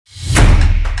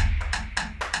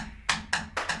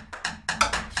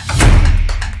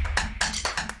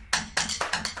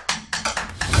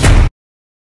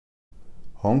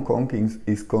Hong Kong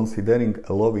is considering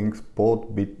allowing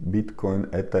spot Bitcoin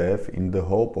ETF in the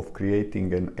hope of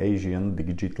creating an Asian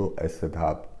digital asset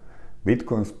hub.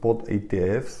 Bitcoin spot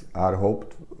ETFs are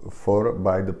hoped for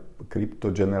by the crypto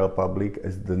general public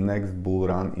as the next bull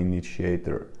run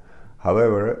initiator.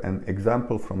 However, an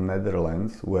example from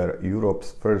Netherlands, where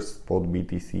Europe's first spot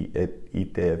BTC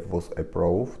ETF was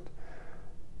approved,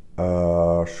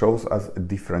 shows us a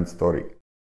different story.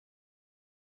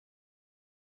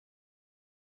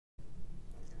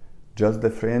 Just a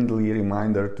friendly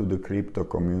reminder to the crypto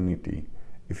community.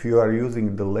 If you are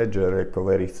using the Ledger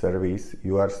recovery service,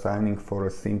 you are signing for a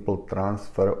simple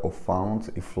transfer of funds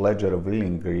if Ledger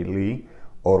willingly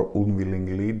or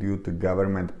unwillingly, due to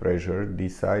government pressure,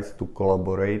 decides to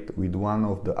collaborate with one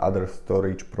of the other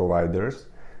storage providers,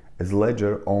 as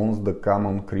Ledger owns the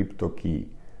common crypto key.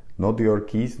 Not your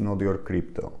keys, not your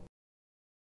crypto.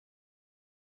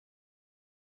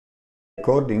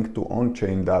 According to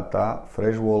on-chain data,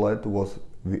 FreshWallet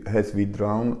has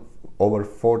withdrawn over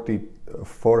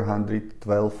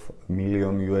 412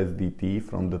 million USDT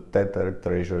from the Tether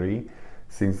treasury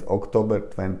since October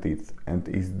 20th and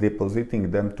is depositing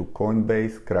them to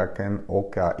Coinbase, Kraken,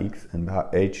 OKX and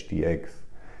HTX.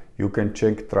 You can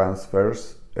check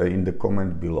transfers in the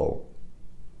comment below.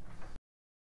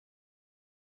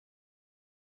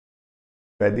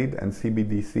 Credit and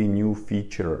CBDC new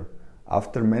feature.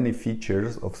 After many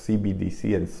features of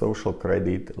CBDC and social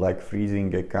credit, like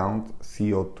freezing account,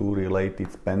 CO2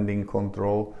 related spending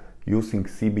control, using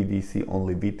CBDC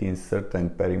only within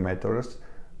certain perimeters,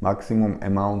 maximum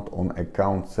amount on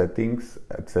account settings,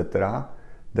 etc.,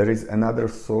 there is another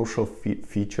social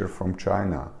feature from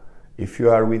China. If you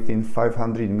are within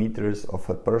 500 meters of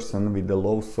a person with a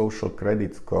low social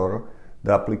credit score,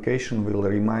 the application will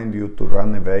remind you to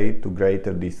run away to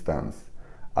greater distance.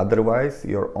 Otherwise,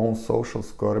 your own social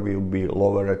score will be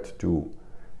lowered too.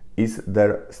 Is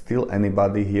there still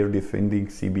anybody here defending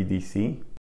CBDC?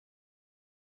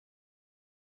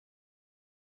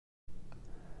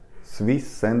 Swiss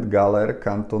sent Galler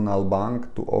Cantonal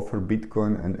Bank to offer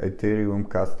Bitcoin and Ethereum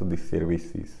custody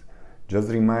services. Just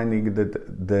reminding that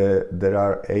there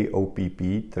are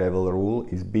AOPP travel rule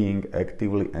is being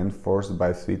actively enforced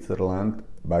by Switzerland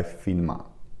by FINMA.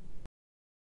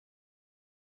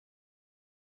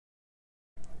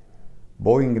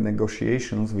 Boeing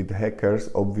negotiations with hackers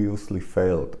obviously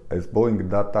failed, as Boeing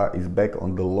data is back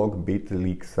on the Logbit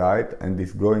leak site and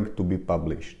is going to be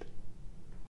published.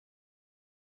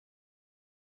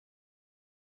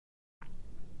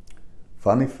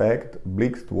 Funny fact,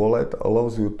 Blixt wallet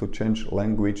allows you to change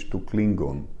language to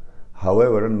Klingon.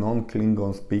 However,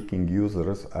 non-Klingon speaking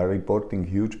users are reporting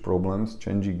huge problems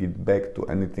changing it back to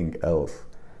anything else,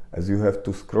 as you have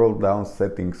to scroll down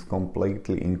settings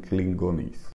completely in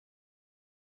Klingonese.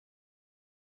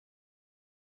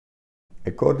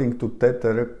 According to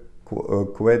Tether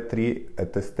Q3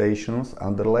 attestations,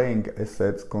 underlying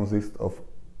assets consist of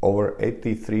over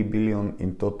 83 billion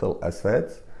in total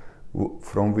assets,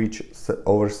 from which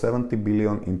over 70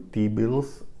 billion in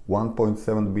T-bills,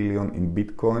 1.7 billion in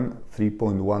Bitcoin,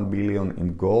 3.1 billion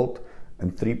in gold,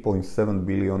 and 3.7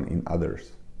 billion in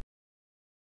others.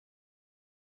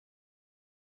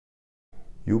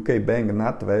 UK bank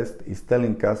NatWest is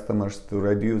telling customers to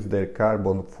reduce their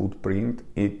carbon footprint,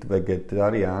 eat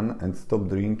vegetarian and stop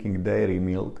drinking dairy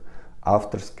milk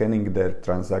after scanning their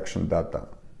transaction data.